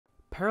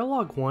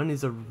Paralogue 1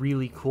 is a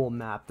really cool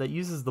map that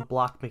uses the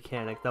block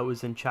mechanic that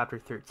was in Chapter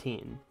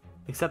 13,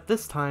 except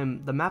this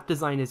time, the map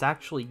design is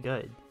actually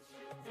good.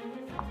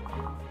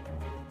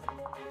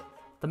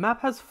 The map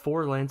has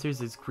 4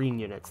 Lancers as green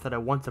units that I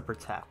want to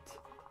protect.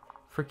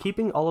 For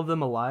keeping all of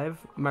them alive,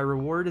 my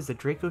reward is a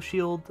Draco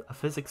Shield, a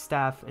Physics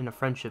Staff, and a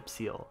Friendship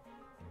Seal.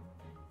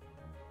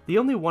 The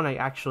only one I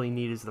actually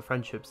need is the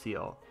Friendship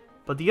Seal,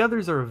 but the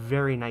others are a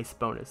very nice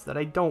bonus that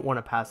I don't want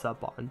to pass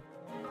up on.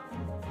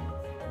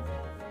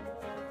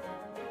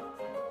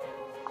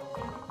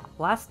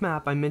 Last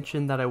map I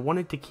mentioned that I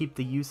wanted to keep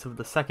the use of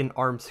the second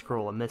arm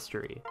scroll a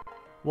mystery.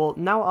 Well,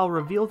 now I'll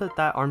reveal that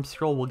that arm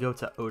scroll will go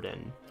to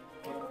Odin.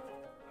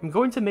 I'm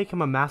going to make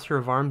him a Master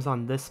of Arms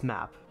on this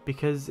map,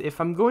 because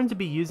if I'm going to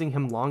be using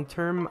him long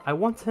term, I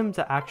want him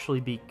to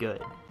actually be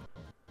good.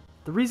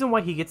 The reason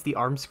why he gets the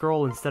arm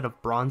scroll instead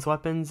of bronze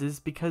weapons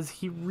is because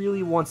he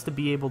really wants to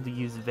be able to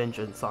use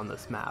Vengeance on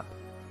this map,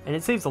 and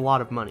it saves a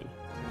lot of money.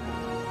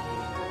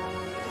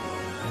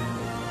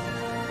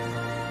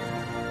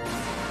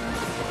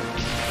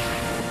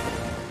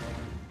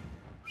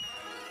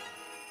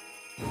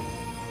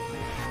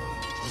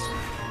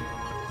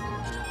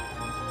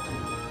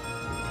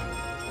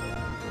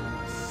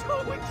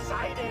 So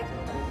excited!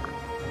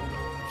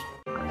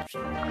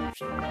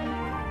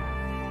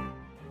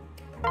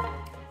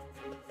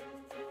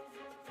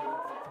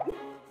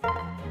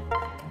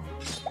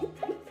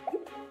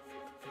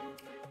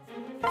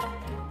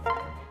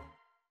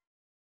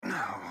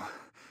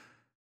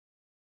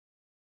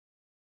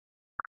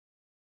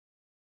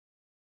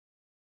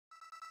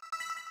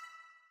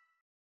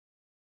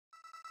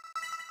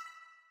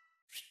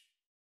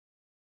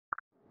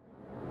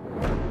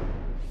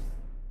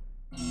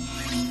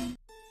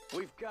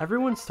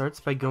 Everyone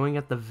starts by going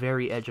at the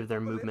very edge of their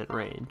movement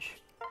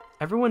range.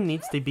 Everyone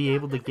needs to be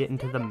able to get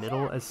into the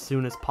middle as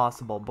soon as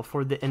possible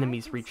before the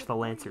enemies reach the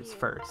Lancers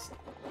first.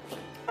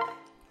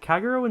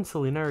 Kagero and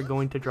Selena are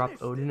going to drop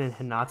Odin and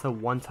Hinata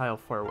one tile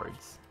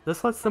forwards.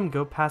 This lets them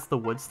go past the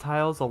woods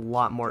tiles a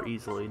lot more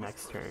easily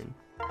next turn.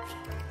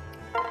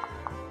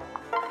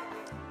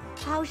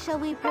 How shall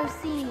we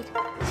proceed?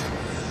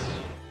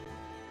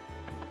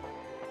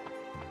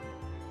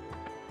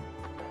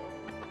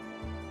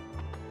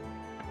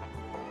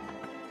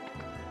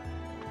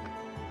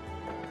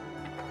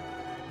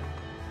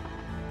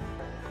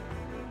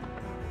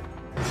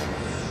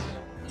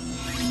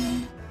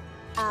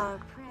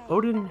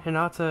 Odin,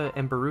 Hinata,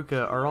 and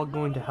Baruka are all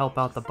going to help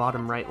out the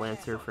bottom right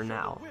Lancer for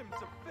now.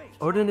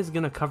 Odin is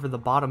going to cover the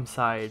bottom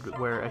side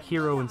where a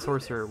hero and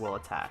sorcerer will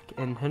attack,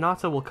 and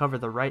Hinata will cover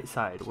the right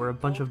side where a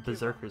bunch of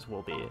berserkers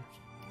will be.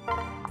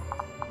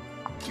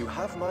 You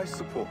have my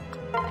support.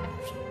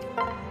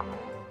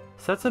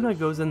 Setsuna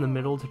goes in the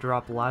middle to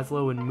drop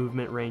Laszlo in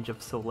movement range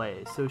of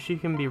Soleil so she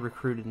can be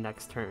recruited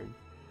next turn.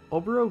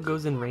 Oboro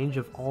goes in range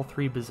of all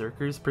 3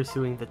 berserkers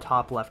pursuing the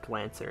top left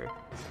Lancer.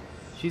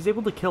 She's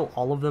able to kill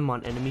all of them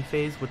on enemy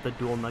phase with the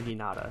dual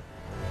Naginata.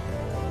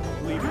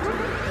 Leave it to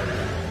me.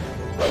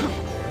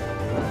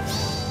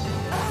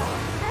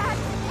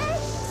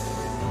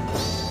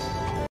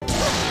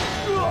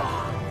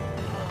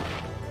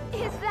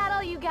 Is that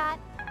all you got?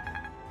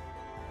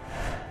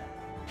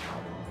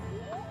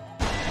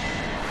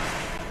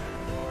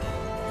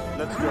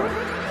 Let's go.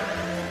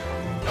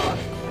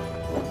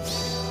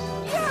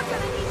 You're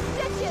gonna need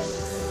stitches!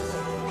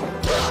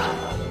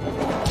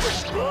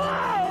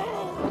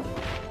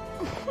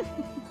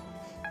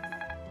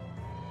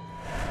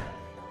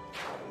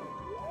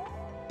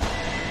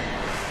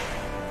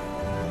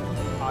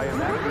 I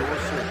am at your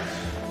service.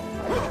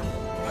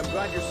 I'm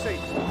glad you're safe.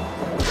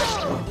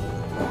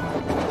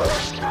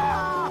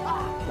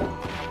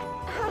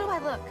 How do I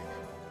look?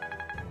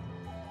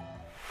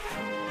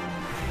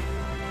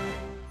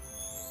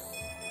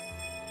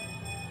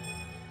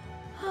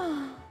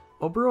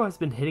 Oboro has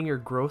been hitting her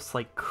growths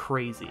like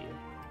crazy.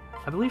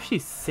 I believe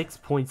she's 6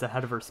 points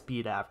ahead of her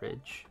speed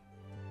average.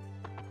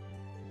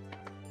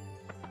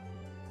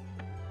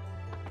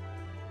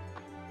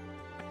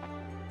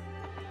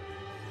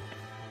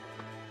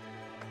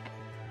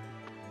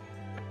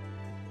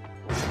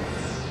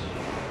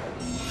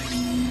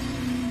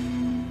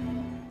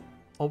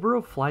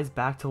 Oboro flies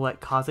back to let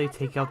Kaze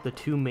take out the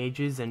 2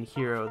 mages and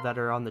hero that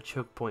are on the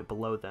choke point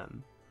below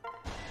them.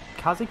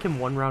 Kaze can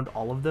one-round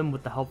all of them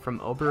with the help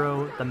from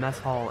Oboro, the mess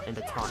hall, and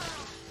a tonic.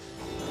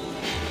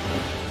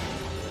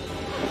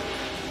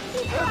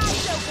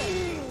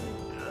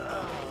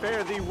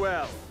 Fare thee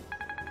well.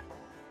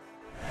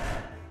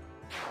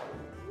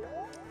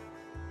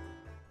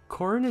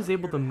 Corrin is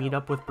able to meet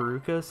up with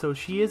Baruka, so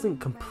she isn't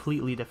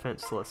completely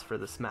defenseless for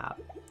this map.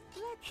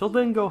 She'll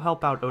then go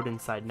help out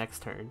Odin's side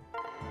next turn.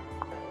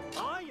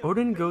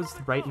 Odin goes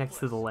right next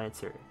to the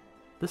Lancer.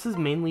 This is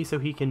mainly so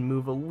he can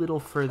move a little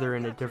further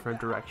in a different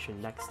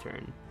direction next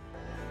turn.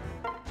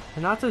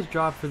 Hinata's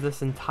job for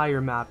this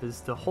entire map is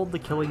to hold the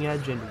killing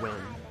edge and win.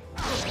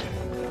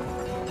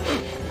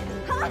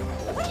 Huh?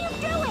 What are you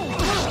doing?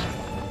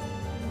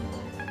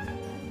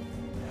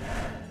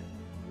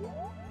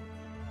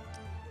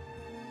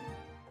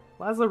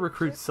 Laszlo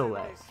recruits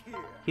Soleil.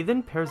 He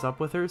then pairs up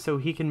with her so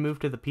he can move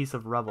to the piece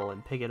of rubble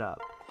and pick it up.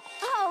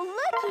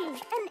 Oh,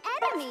 looky! An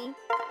enemy!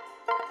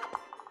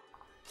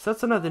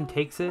 Setsuna then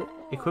takes it,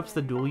 equips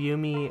the dual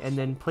Yumi, and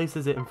then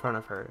places it in front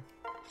of her.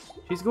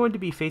 She's going to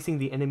be facing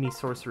the enemy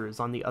sorcerers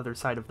on the other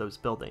side of those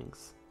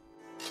buildings.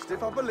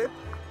 Stiff upper lip.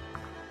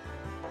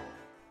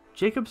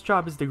 Jacob's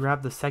job is to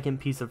grab the second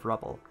piece of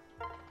rubble.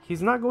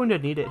 He's not going to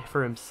need it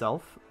for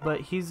himself,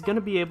 but he's going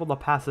to be able to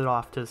pass it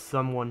off to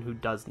someone who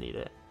does need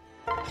it.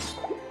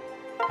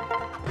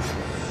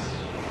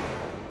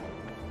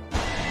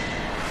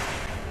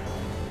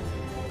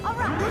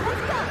 Alright,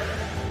 let's go!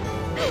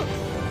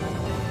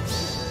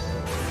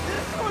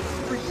 This one's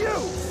for you!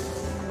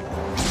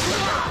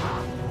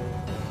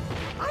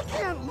 I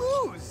can't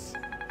lose!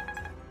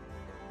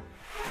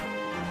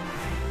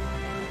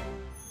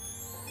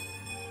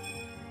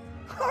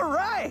 All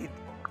right!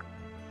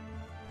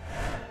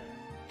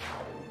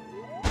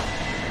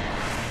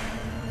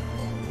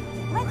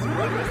 Let's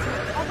win this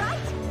one, alright?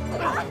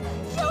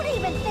 Don't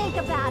even think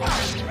about it!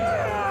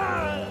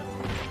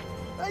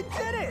 I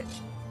did it!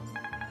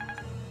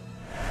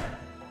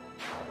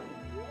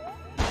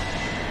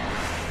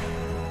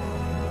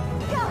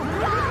 Go,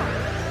 go!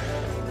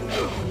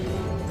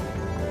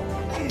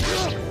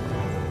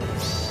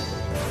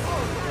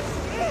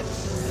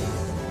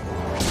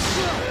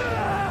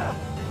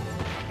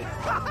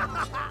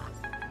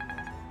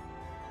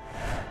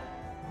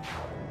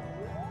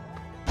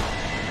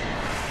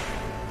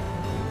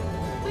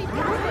 We've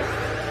got this!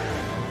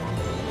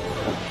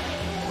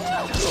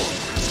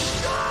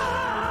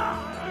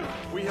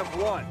 We have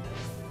won.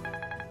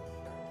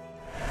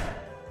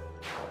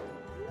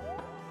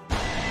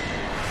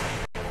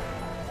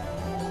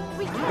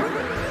 We can!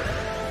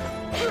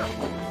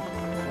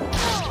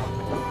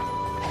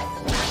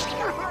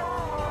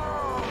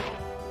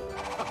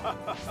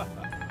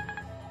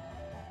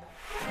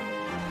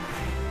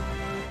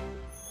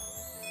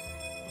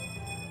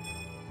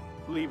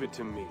 Leave it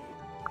to me.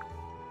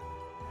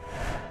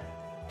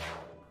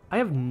 I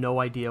have no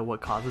idea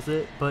what causes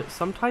it, but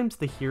sometimes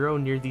the hero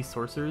near these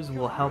sorcerers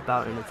will help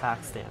out in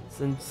attack stance,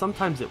 and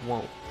sometimes it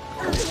won't.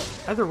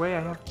 Either way, I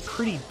have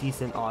pretty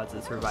decent odds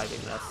of surviving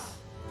this.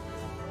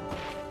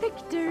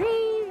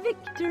 Victory!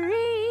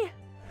 Victory!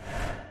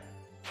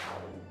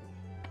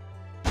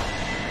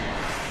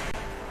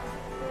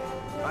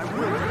 I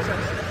will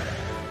protect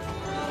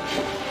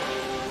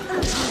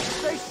you.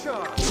 Stay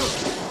sharp.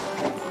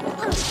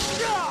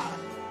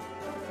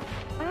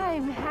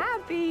 I'm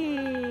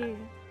happy!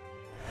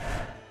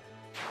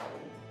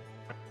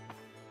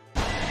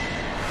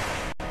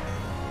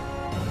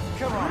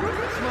 Come on,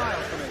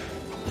 smile for me.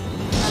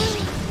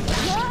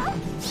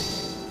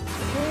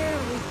 There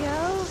we go.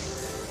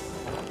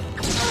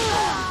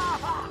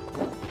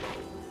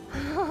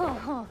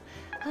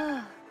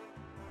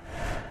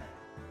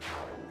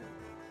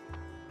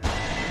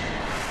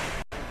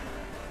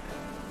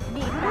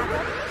 Need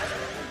backup?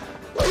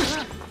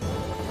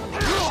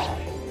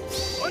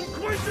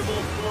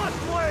 Unquenchable blood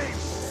flame!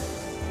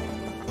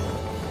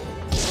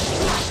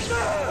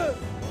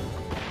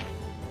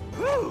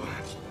 Whew,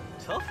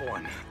 tough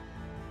one.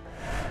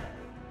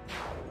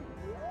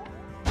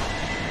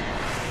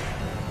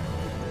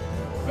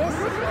 This is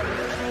what we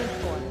trained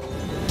for.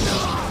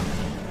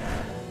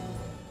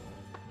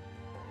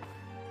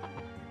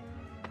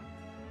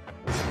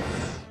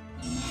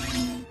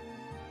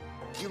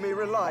 You may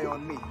rely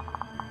on me.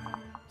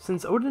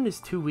 Since Odin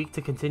is too weak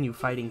to continue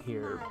fighting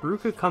here,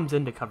 Baruka comes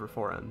in to cover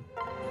for him.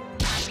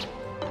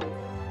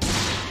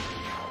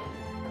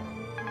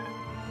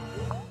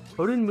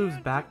 Odin moves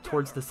back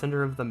towards the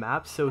center of the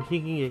map so he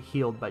can get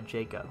healed by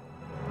Jacob.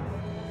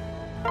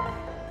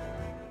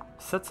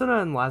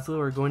 Setsuna and Laszlo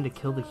are going to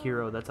kill the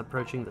hero that's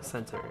approaching the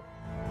center.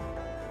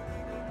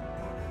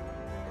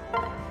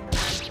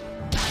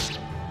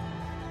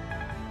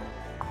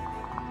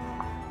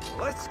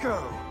 Let's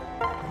go.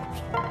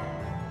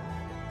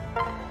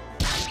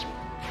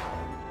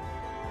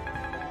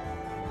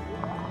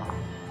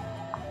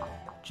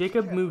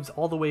 Jacob moves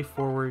all the way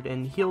forward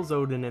and heals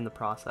Odin in the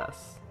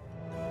process.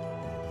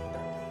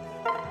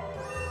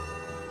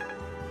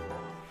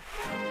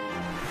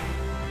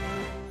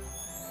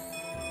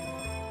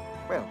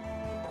 Well,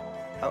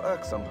 how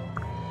irksome.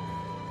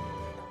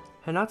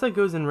 Hinata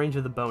goes in range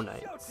of the bow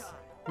knights.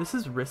 This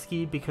is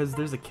risky because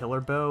there's a killer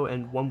bow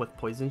and one with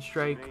poison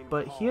strike,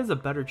 but he has a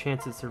better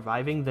chance at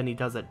surviving than he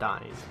does at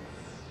dying.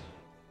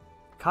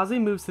 Kaze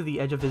moves to the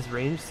edge of his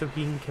range so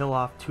he can kill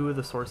off two of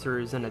the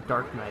sorcerers and a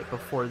dark knight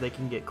before they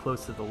can get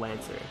close to the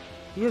lancer.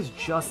 He has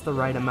just the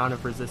right amount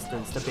of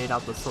resistance to bait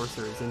out the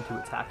sorcerers into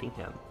attacking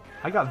him.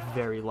 I got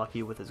very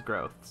lucky with his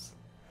growths.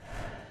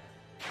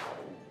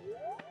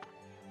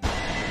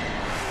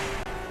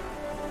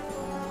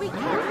 We can!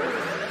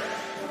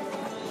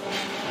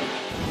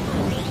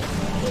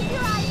 Keep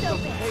your eyes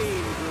open!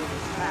 Pain will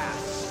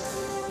pass.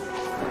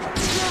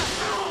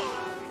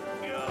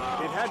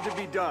 It had to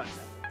be done.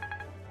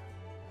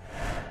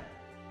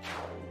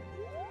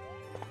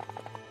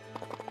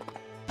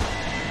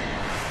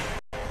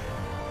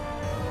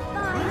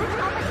 Fine,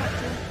 I'll protect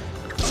you.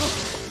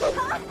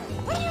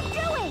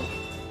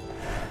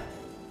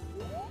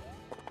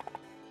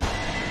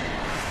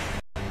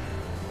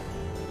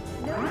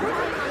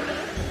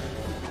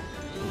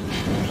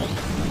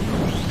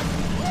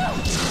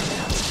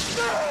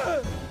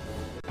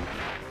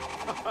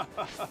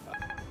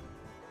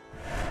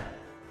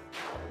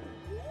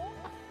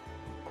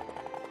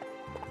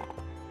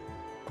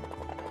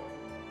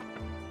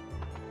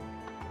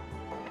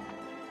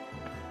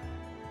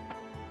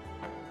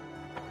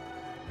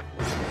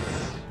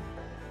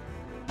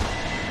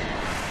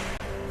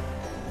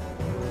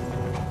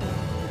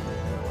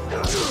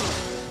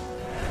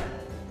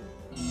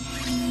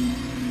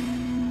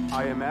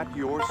 I am at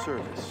your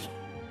service.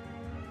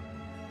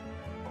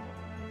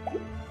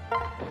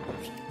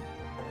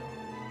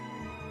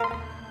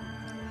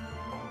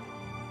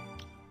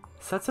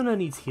 Setsuna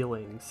needs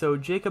healing, so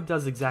Jacob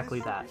does exactly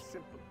that.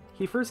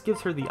 He first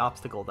gives her the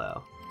obstacle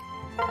though.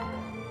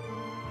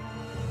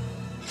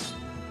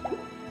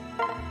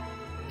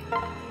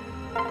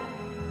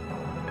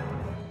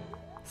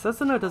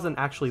 Setsuna doesn't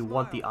actually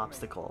want the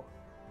obstacle.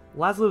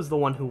 Laszlo's the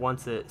one who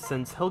wants it,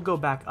 since he'll go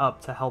back up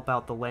to help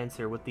out the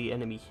Lancer with the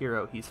enemy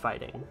hero he's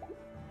fighting.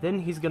 Then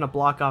he's gonna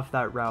block off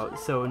that route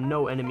so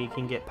no enemy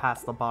can get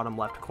past the bottom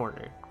left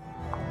corner.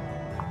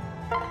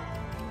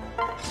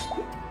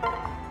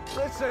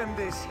 Let's end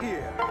this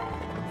here.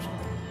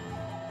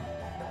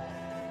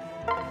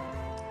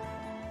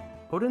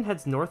 Odin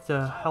heads north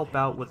to help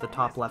out with the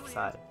top left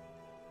side.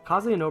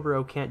 Kaze and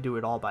Oboro can't do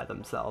it all by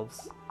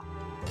themselves.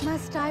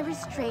 Must I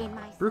restrain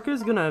myself? Bruka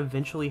is gonna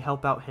eventually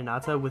help out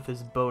Hinata with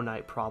his bow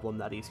knight problem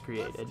that he's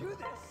created. Do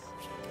this.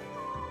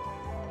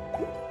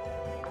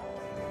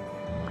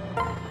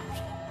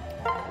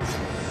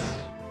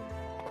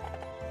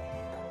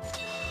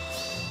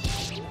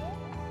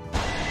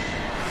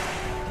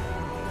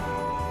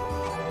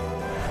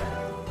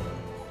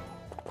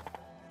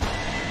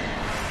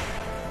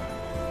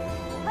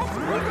 Let's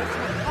win this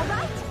one, all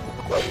right?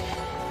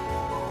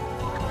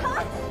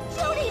 Huh?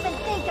 Don't even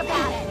think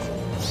about it!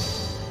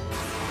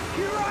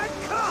 Here I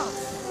come!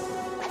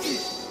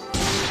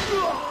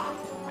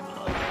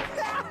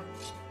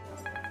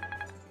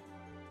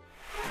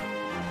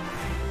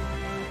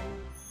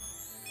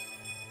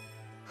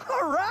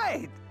 All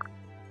right!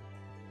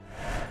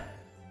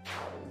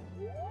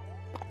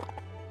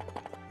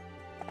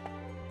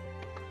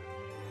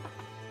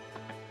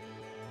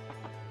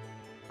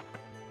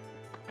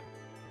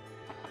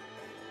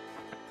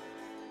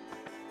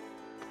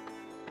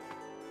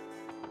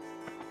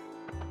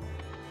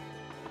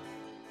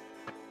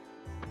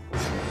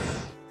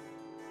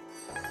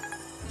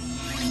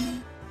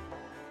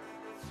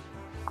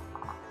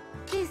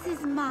 This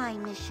is my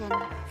mission.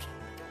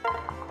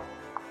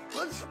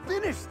 Let's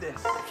finish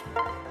this!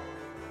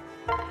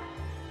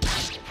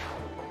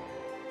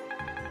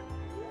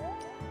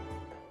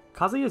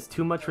 Kaze has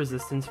too much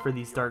resistance for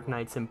these Dark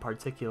Knights in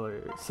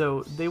particular,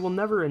 so they will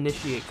never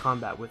initiate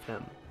combat with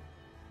him.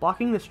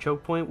 Blocking this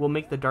choke point will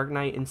make the Dark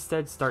Knight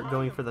instead start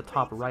going for the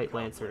top right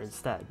Lancer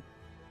instead.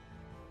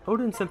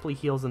 Odin simply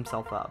heals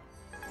himself up.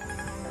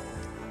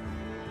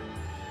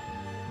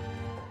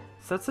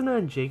 Setsuna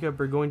and Jacob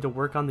are going to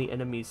work on the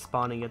enemies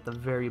spawning at the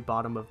very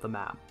bottom of the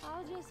map.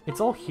 It's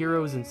all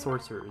heroes and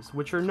sorcerers,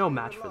 which are no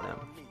match for them.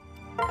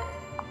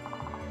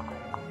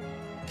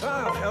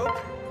 I'll help.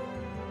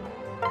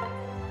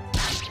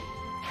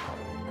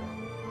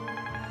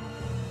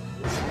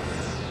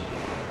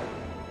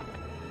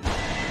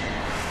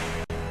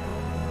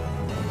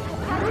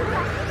 Have you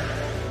got it?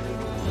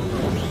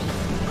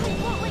 I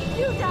won't let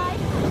you die!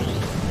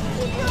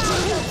 Keep your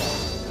eyes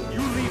open!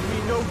 You leave me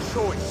no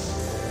choice.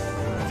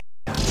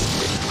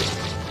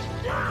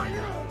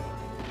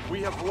 We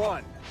have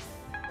won.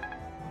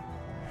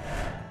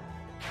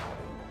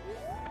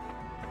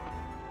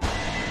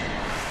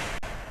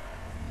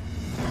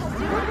 I'll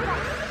do it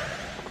right.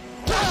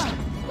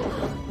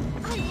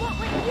 I won't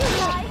let you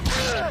die!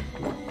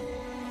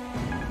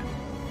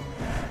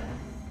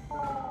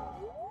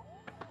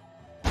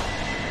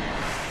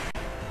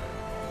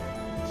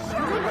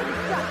 Show me what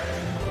you've got!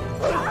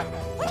 Huh?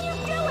 What are you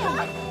doing?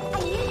 I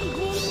knew you'd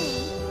need me.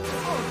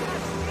 Oh,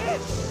 that's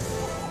it!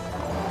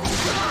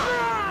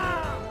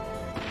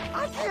 I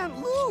can't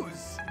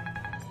lose!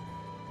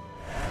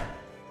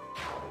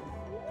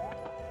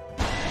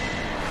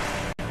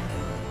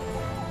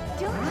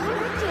 Don't you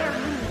dare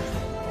move!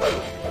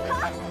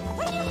 Huh?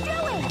 What are you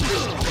doing?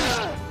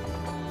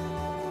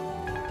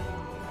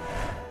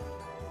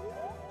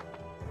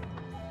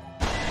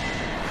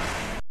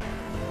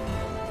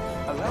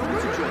 Allow me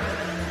to join.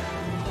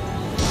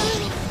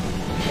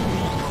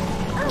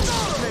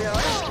 May I?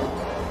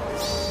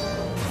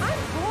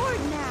 I'm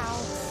bored now.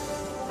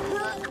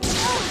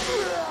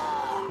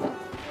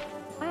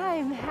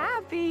 I'm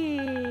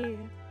happy.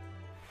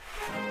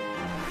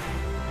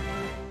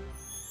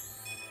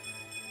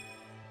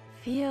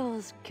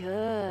 Feels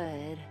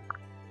good.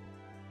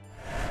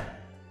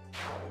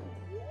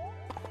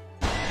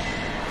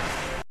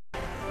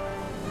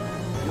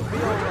 You'll be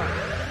all right.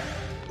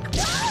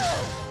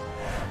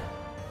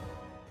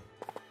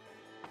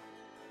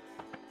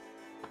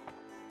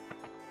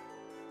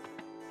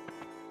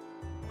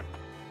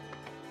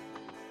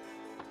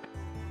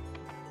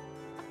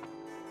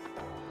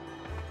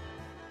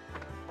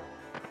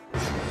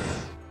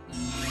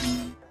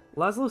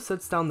 Laszlo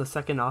sets down the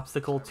second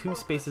obstacle 2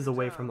 spaces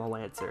away from the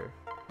Lancer.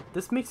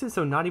 This makes it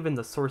so not even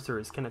the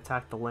sorcerers can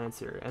attack the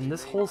Lancer, and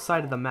this whole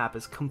side of the map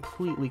is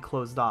completely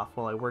closed off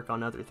while I work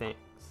on other things.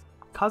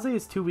 Kaze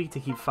is too weak to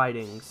keep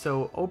fighting,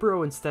 so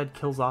Oboro instead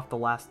kills off the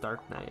last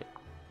Dark Knight.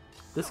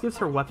 This gives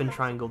her weapon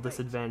triangle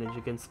disadvantage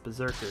against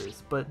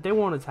berserkers, but they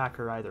won't attack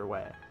her either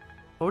way.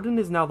 Odin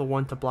is now the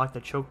one to block the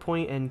choke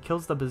point and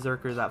kills the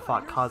berserker that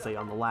fought Kaze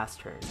on the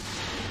last turn.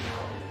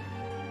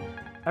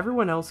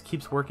 Everyone else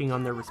keeps working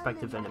on their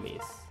respective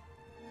enemies.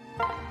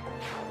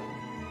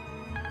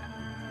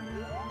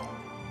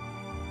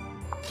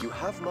 You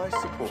have my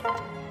support.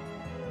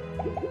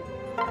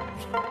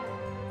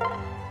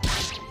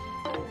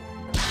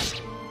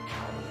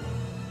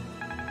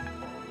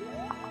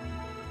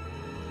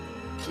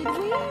 Did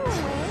we win?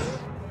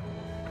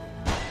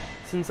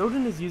 Since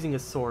Odin is using a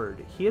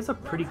sword, he has a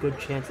pretty good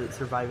chance at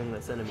surviving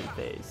this enemy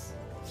phase.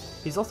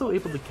 He's also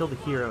able to kill the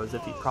heroes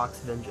if he procs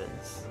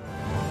Vengeance.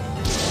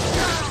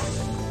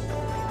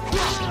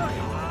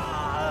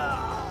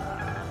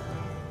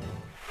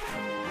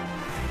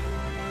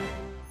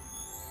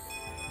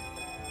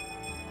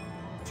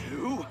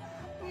 Too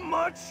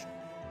much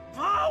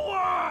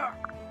power!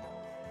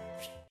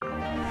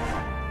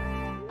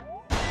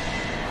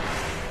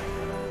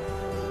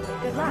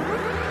 Good luck.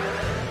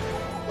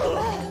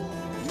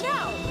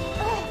 No!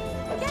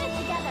 Get it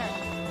together!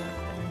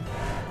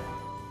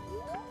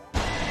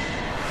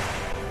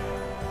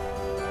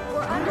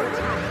 We're under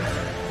attack.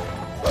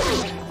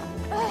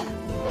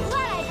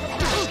 Glad I could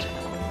help.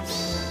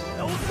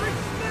 Eldritch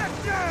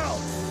Smackdown!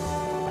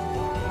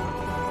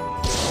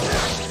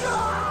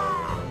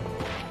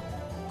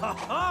 Ha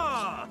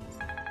ha!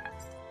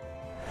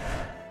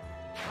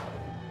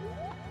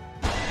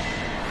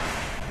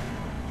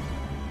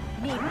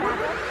 Need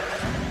backup?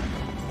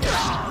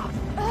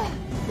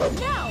 No!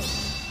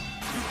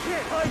 You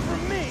can't hide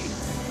from me!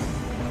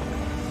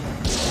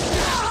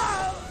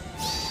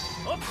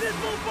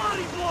 Abysmal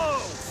body blow!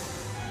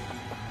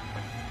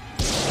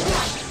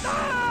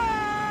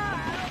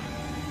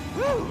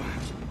 Whew!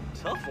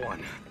 Tough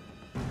one.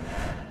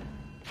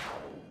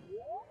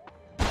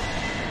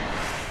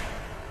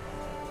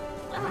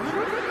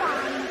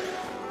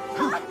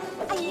 Fine.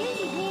 I knew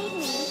you'd need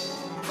me.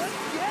 Let's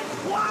get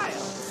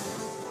wild!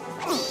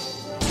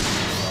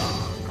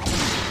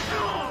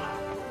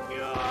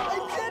 I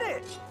did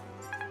it!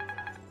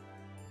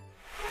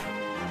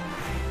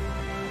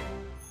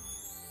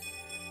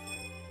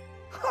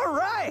 All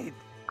right!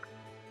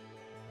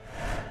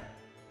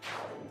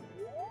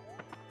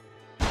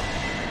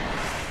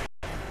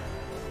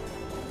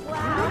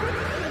 Wow,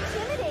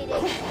 intimidating.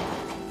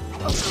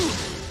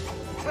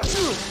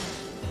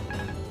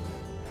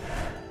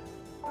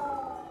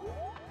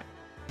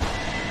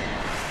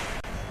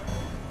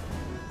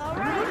 All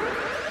right,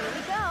 here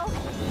we go.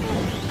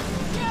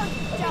 No,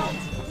 you don't.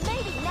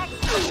 Maybe next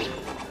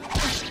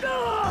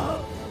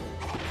time.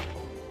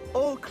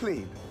 All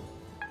clean.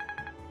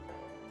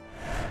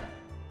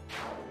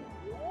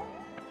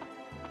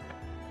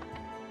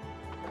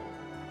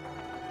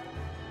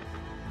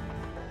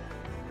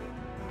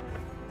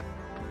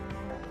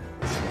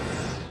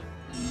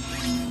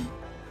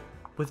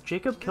 With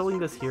Jacob killing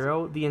this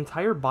hero, the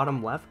entire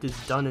bottom left is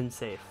done and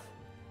safe.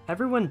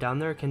 Everyone down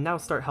there can now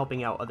start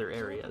helping out other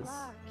areas.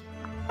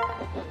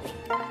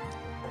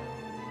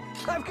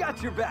 I've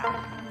got your back.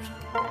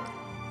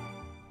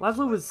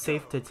 Laszlo was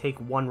safe to take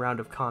one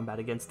round of combat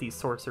against these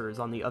sorcerers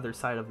on the other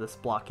side of this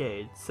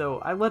blockade, so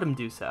I let him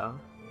do so.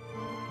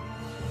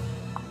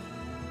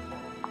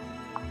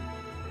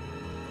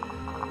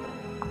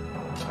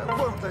 I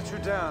won't let you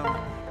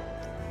down.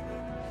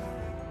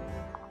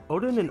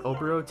 Odin and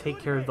Obero take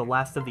care of the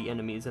last of the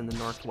enemies in the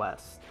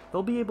northwest.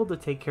 They'll be able to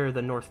take care of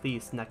the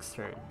northeast next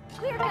turn.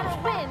 We're gonna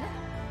win.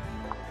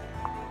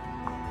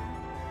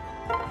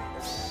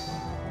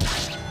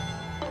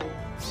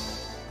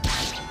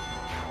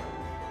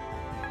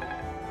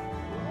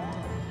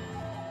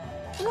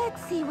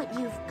 Let's see what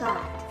you've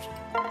got.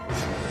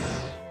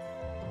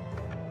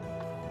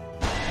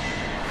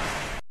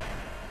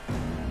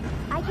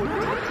 I can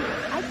protect you.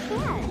 I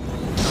can.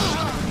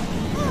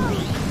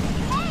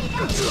 Hey,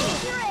 that's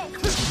dangerous!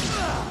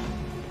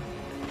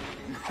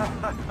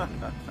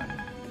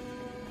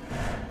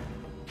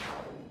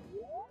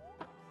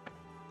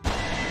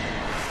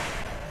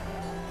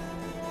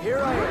 Here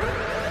I am.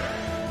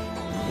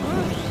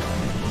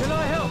 Can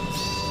I help?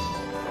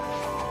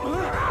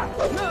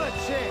 Not a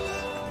chance.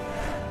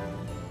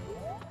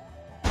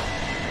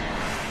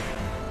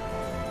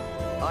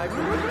 I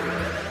believe.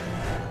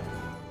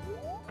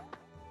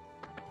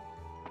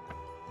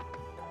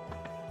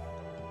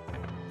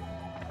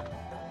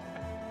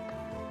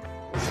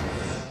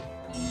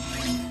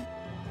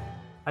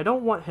 I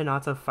don't want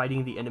Hinata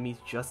fighting the enemies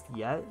just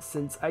yet,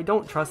 since I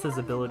don't trust his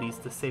abilities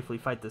to safely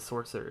fight the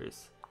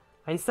sorcerers.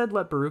 I instead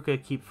let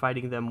Baruka keep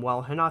fighting them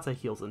while Hinata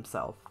heals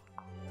himself.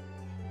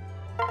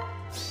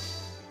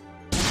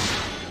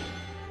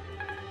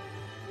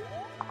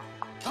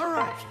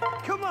 Alright,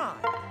 come on!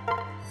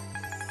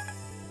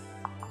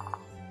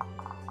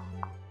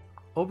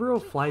 Obero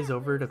flies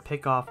over to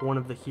pick off one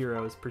of the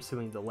heroes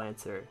pursuing the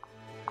Lancer.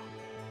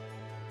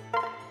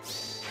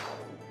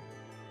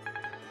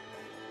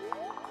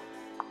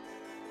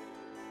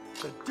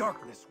 The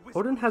darkness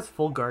Odin has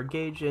full guard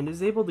gauge and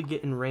is able to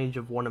get in range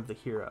of one of the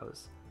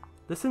heroes.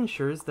 This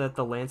ensures that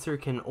the Lancer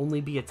can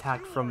only be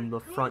attacked from the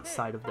front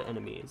side of the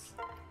enemies.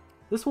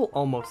 This will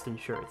almost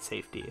ensure its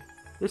safety.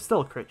 there's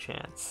still a crit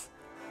chance.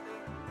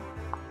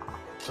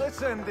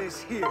 Let's end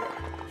this here.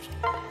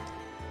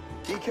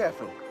 Be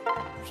careful.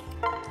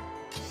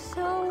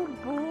 So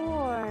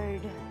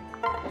bored.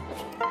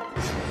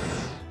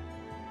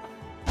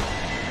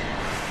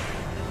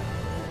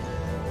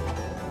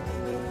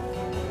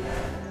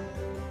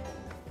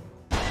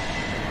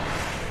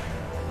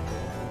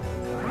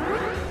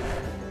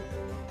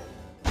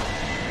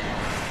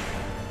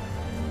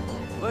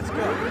 Let's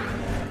go.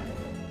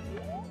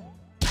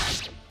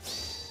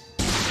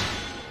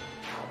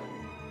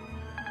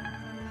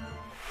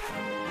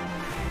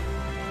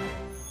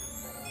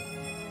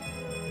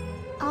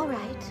 All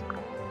right.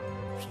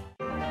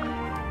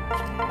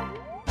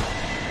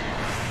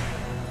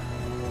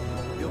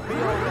 You'll be all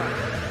right.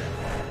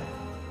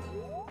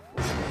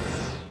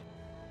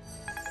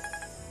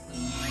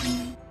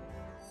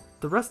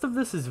 The rest of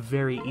this is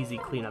very easy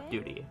cleanup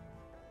duty.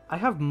 I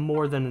have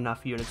more than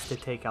enough units to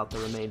take out the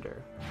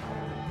remainder.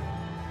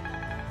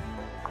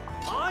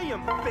 I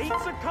am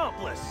Fate's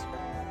accomplice.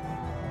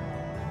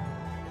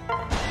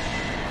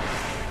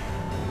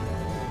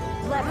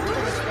 Let's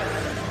finish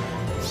this.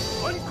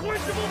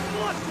 Unquenchable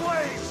blood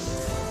flame!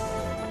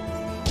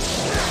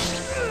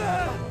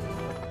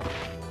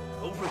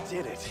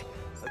 Overdid it.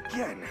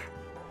 Again.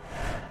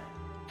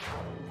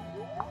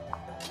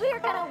 We're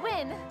gonna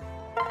win.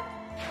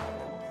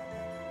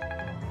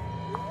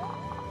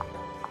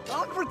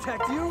 I'll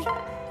protect you.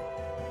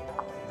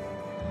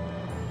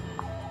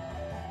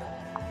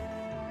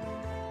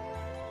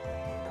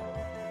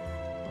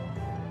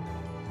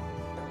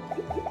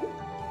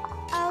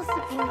 I'll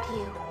support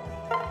you.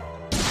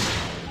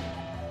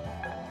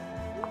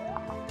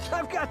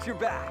 I've got your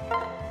back.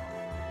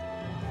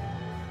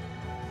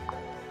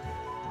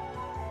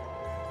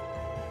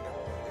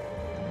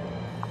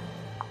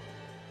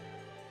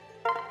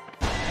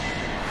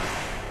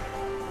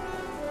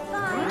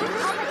 Fine,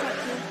 I'll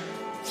protect you.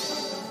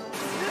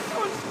 This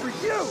one's for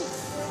you.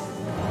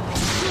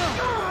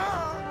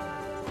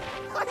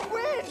 I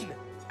win.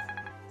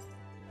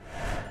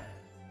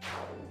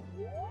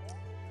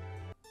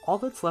 All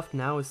that's left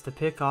now is to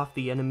pick off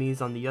the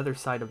enemies on the other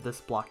side of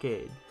this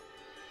blockade.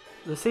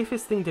 The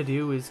safest thing to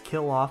do is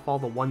kill off all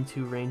the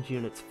 1-2 range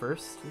units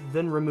first,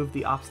 then remove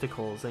the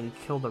obstacles and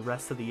kill the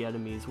rest of the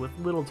enemies with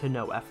little to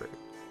no effort.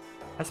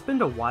 I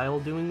spend a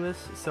while doing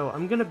this, so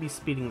I'm gonna be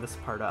speeding this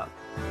part up.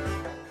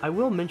 I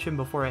will mention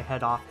before I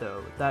head off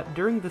though, that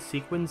during the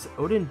sequence,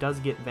 Odin does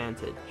get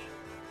Vantage.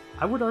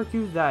 I would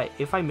argue that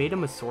if I made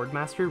him a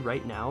Swordmaster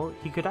right now,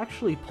 he could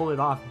actually pull it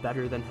off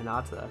better than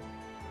Hinata,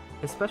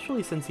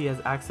 especially since he has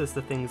access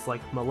to things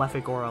like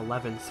Malefic Aura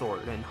 11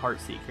 Sword and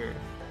Heartseeker.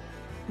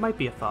 Might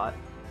be a thought.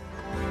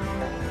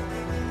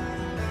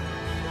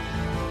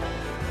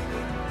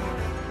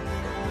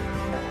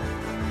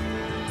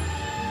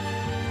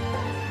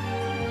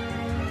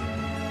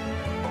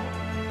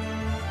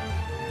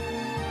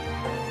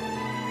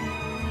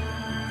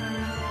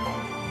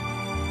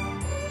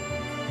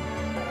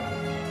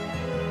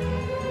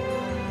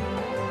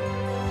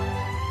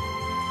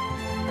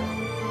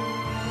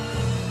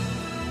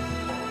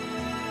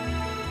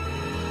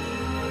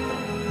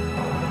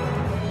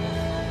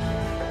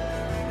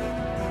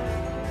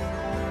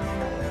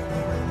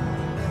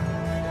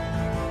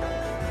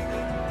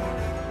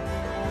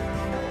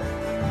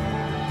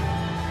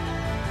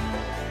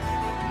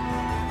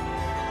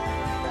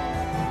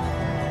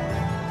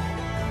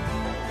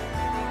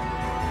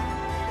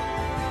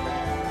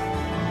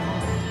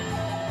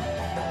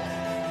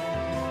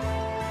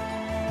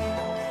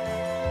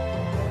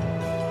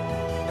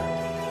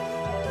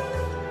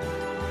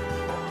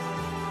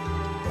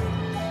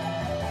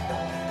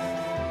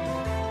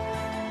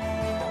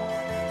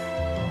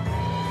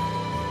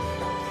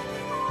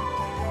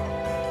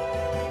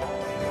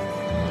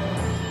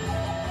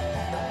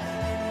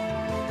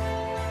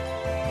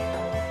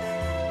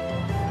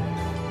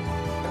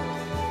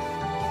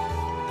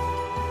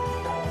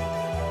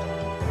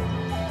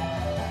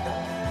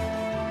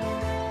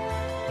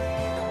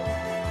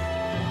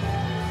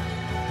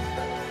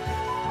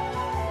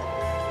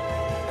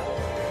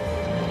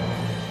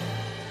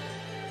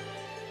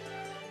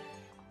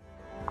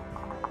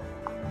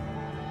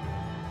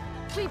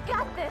 We've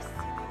got this.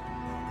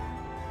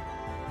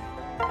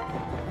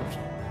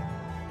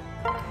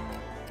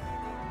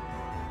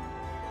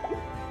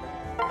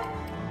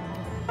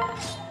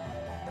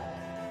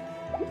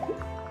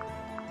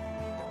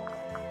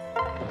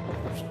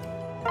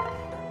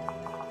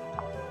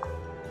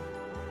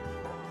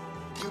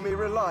 You may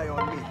rely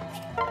on me.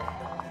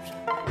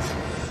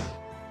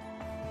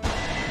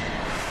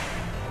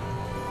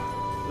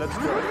 Let's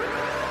go.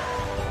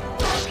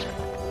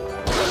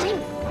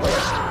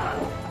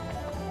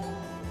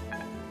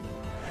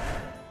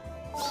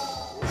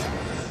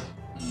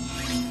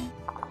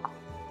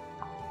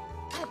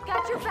 I've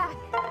got your back.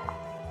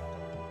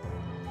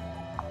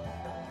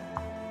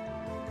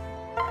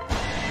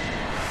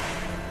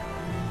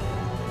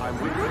 I'm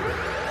with you.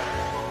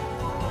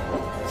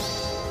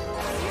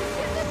 You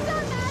shouldn't have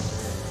done that.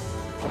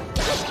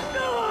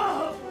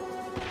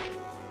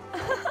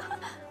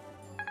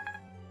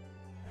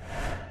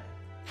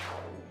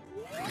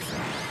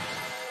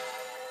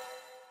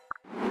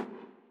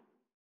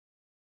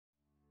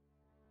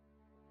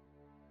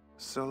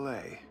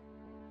 Soleil.